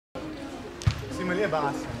fermi lì e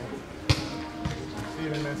basta. Sì,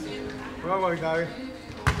 l'hai messo. Prova a guardare.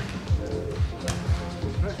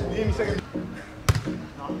 Lì mi sa che...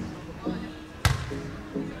 No.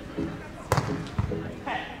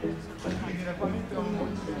 Quindi da qua dentro un po'.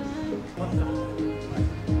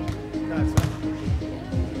 Cazzo.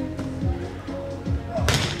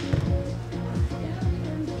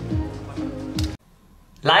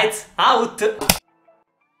 Lights out!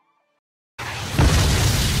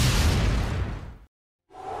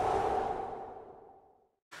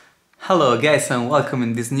 Hello guys and welcome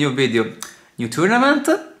in this new video. New tournament,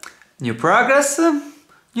 new progress,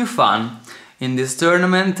 new fun. In this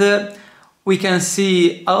tournament we can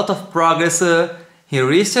see a lot of progress in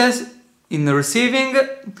research, in receiving,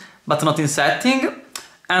 but not in setting,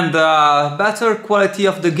 and better quality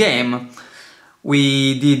of the game.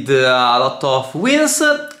 We did a lot of wins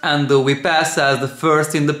and we passed as the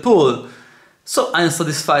first in the pool. So I'm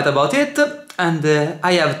satisfied about it, and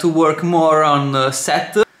I have to work more on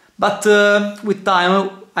set. But with time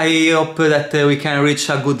I hope that we can reach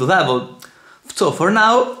a good level. So for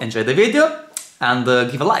now, enjoy the video and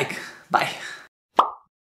give a like. Bye!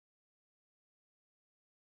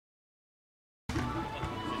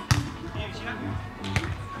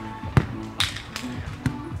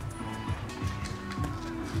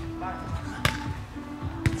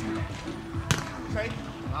 Ok?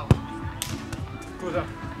 Bravo. Scusa.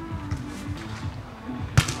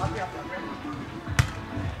 Apri, apri, apri.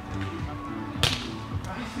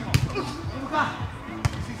 Luca!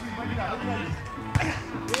 Sì, sì, vai di là, vai di là.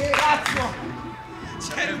 Cazzo!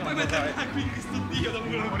 Cioè, non puoi mettere qui questo dio dopo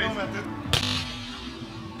quello che ho preso.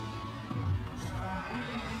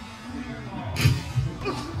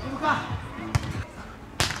 Luca!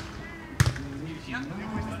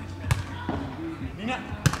 Linea!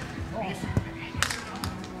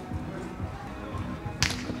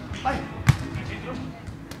 Vai!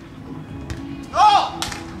 No!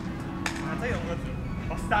 Guarda, io non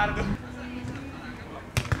bastardo!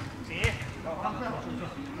 Sì! No,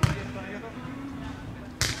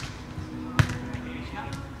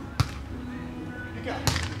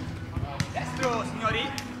 destro, signori!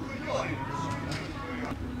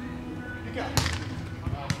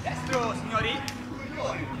 Destro, signori!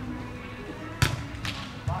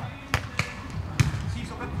 Sì,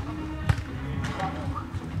 soprattutto!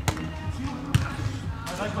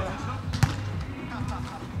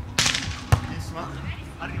 Bellissima!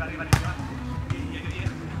 Arriva, arriva, arriva! Via, via, via!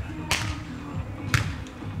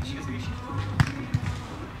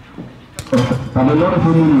 Tabellone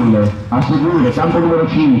femminile, a seguire campo numero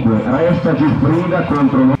 5, resta Giuffrida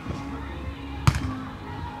contro...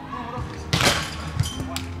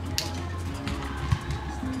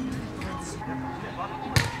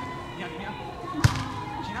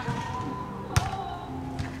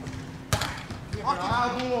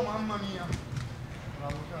 Bravo, mamma mia!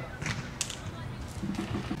 Bravo,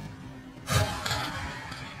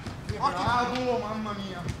 bravo, mamma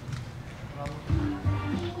mia! Bravo.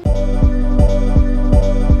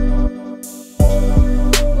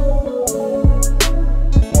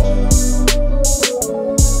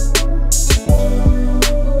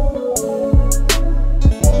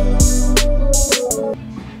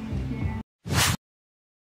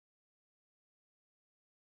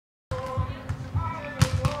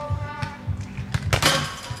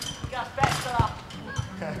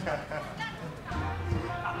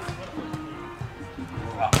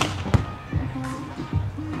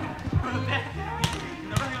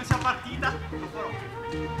 Partita lo farò.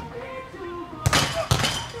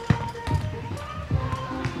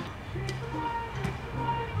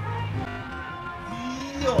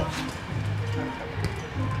 Dio!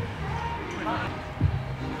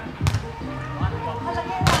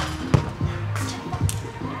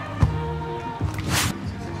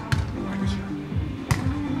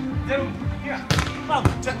 Zero, via. Bravo,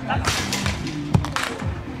 cioè,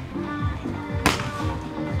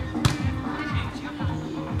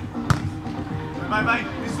 Vai, vai,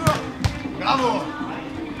 nessuno! Bravo!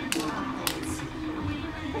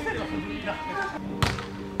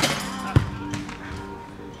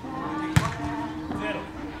 zero.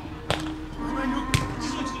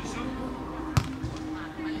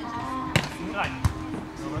 Dai.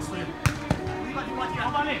 Non lo so io. Arriva di qua, tira,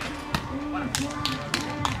 vale. Guarda.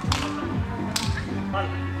 Vale.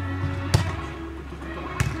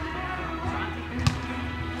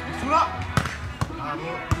 Nessuno!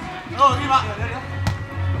 Bravo! Oh, arriva!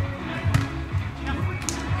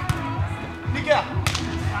 Mica!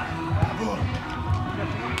 Bravo!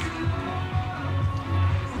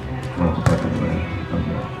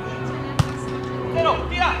 Zero,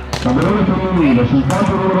 tira! Tabellone femminile, sul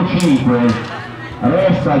campo numero 5,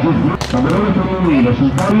 resta Giuffrida, tabellone femminile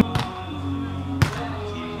sul foglio.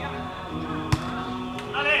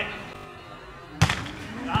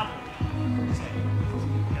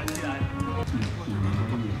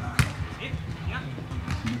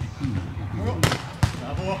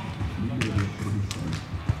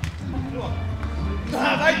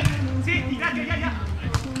 Vai! Sì, via!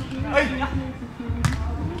 Vai!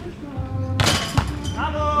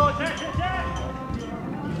 Bravo! C'è!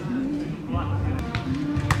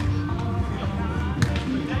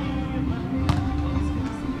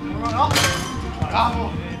 No!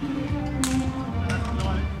 Bravo!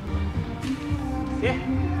 Sì!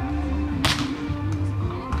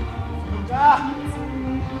 Luca!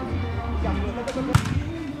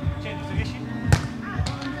 Centro, se riesci!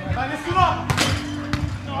 Vai nessuno!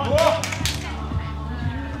 No!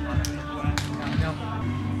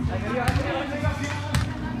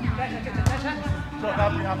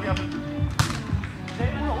 Apri.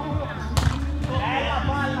 Uno. La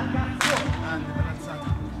palla, cazzo! Grande, per alzata.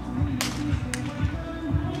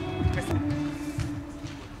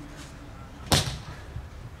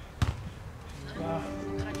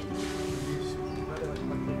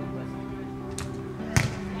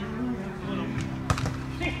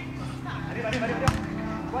 Sì! Arriva.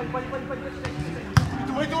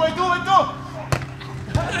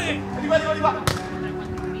 Vai tu! Arriva!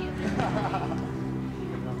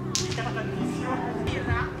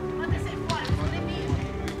 Ma te sei fuori, non è mio.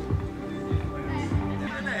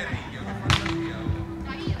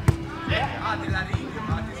 Della ring,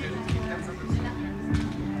 ma ti sei in terza persona.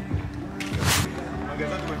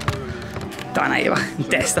 Tana Eva, in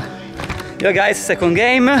testa. Yo guys, second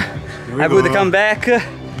game. I would come back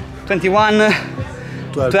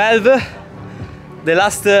 21-12. The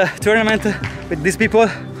last tournament with these people,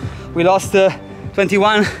 we lost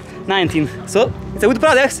 21-19. So, it's a good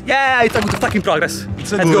progress? Yeah, it's a good fucking progress.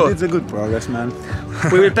 It's Let's a good progress, man.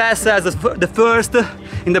 We will pass as the first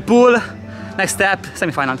in the pool. Next step,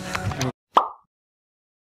 semi-final.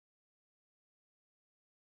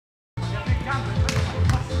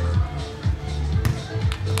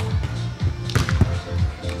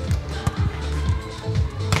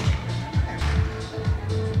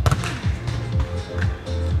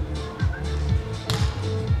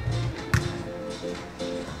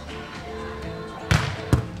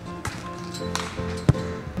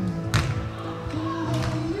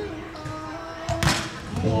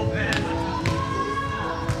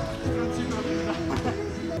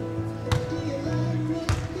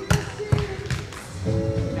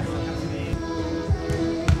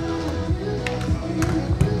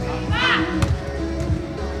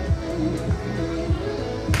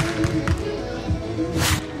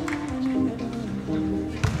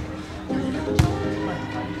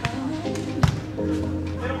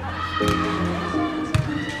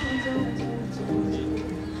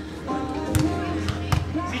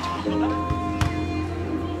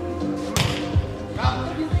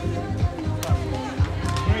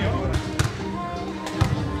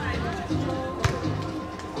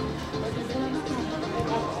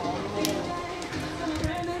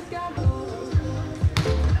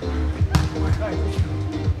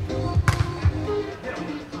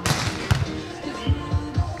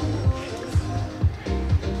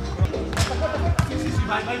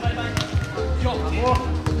 Vai. Gioco.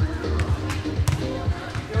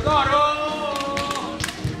 Teodoro!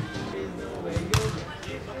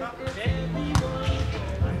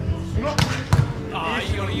 Uno. Ah,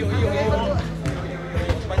 io. Ho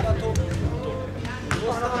sbagliato.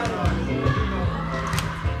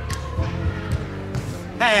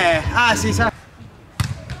 Sì, sa.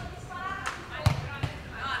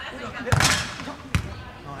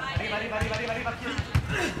 Arriva.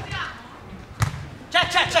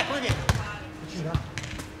 C'è, come viene?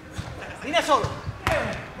 Linea solo.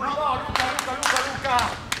 No, Luca.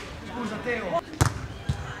 Scusa, Teo.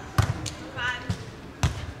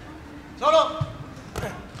 Solo.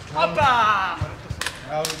 Hoppa!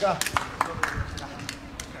 Bravo, Luca.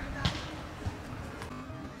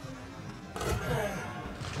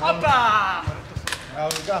 Hoppa!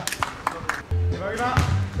 Bravo, Luca. Arriva.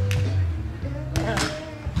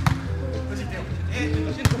 Così, Teo.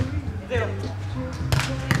 Teo.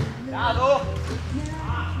 Bravo!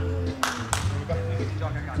 Luca, che ti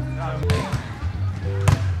gioca a casa. Bravo.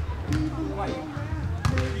 Vai.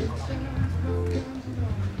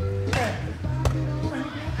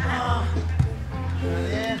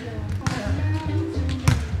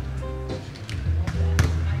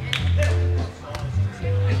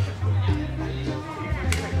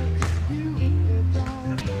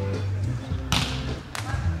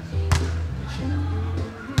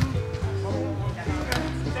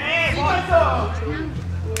 E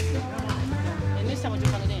noi stiamo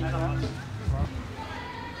giocando dentro.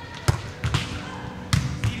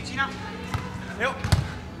 Si vicina. Teo.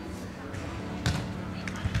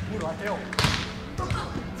 Puro, a Teo.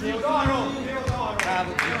 Teodoro. Teodoro.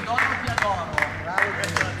 Bravo. Teodoro Piadoro. Bravo.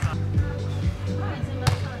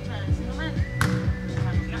 Secondo me...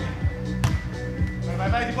 Vai,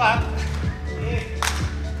 vai di qua. Si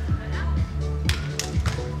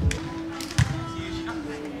vicina.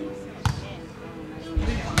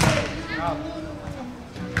 Bravo.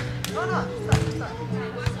 No, no, sta.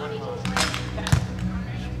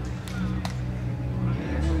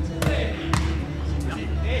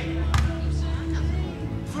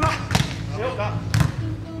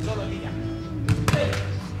 Solo linea.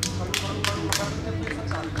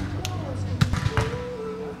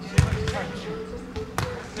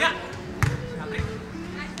 Via. Apri.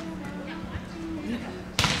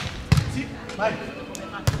 Sì, vai.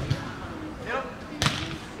 Vero?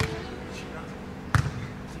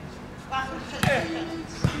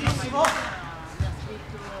 Benissimo.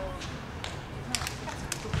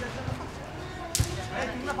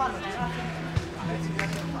 Una palla,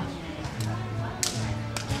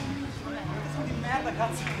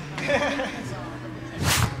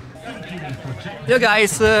 Yeah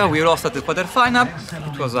guys, we lost at the quarterfinal.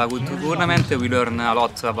 It was a good tournament. We learned a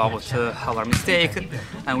lot about our mistake,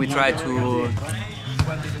 and we tried to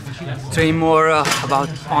train more about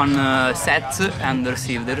on set and the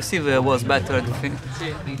receive. The receive was better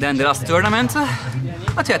than the last tournament,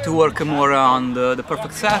 but we had to work more on the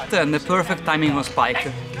perfect set and the perfect timing on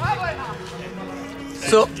spike.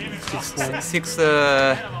 So 6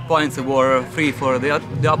 points were free for the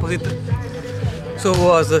opposite, so it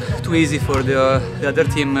was too easy for the other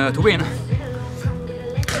team to win.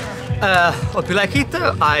 Hope you like it.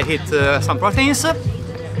 I hit some proteins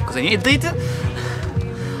because I need it.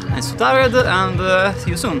 I'm so tired, and see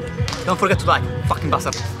you soon. Don't forget to like, fucking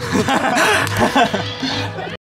bastard.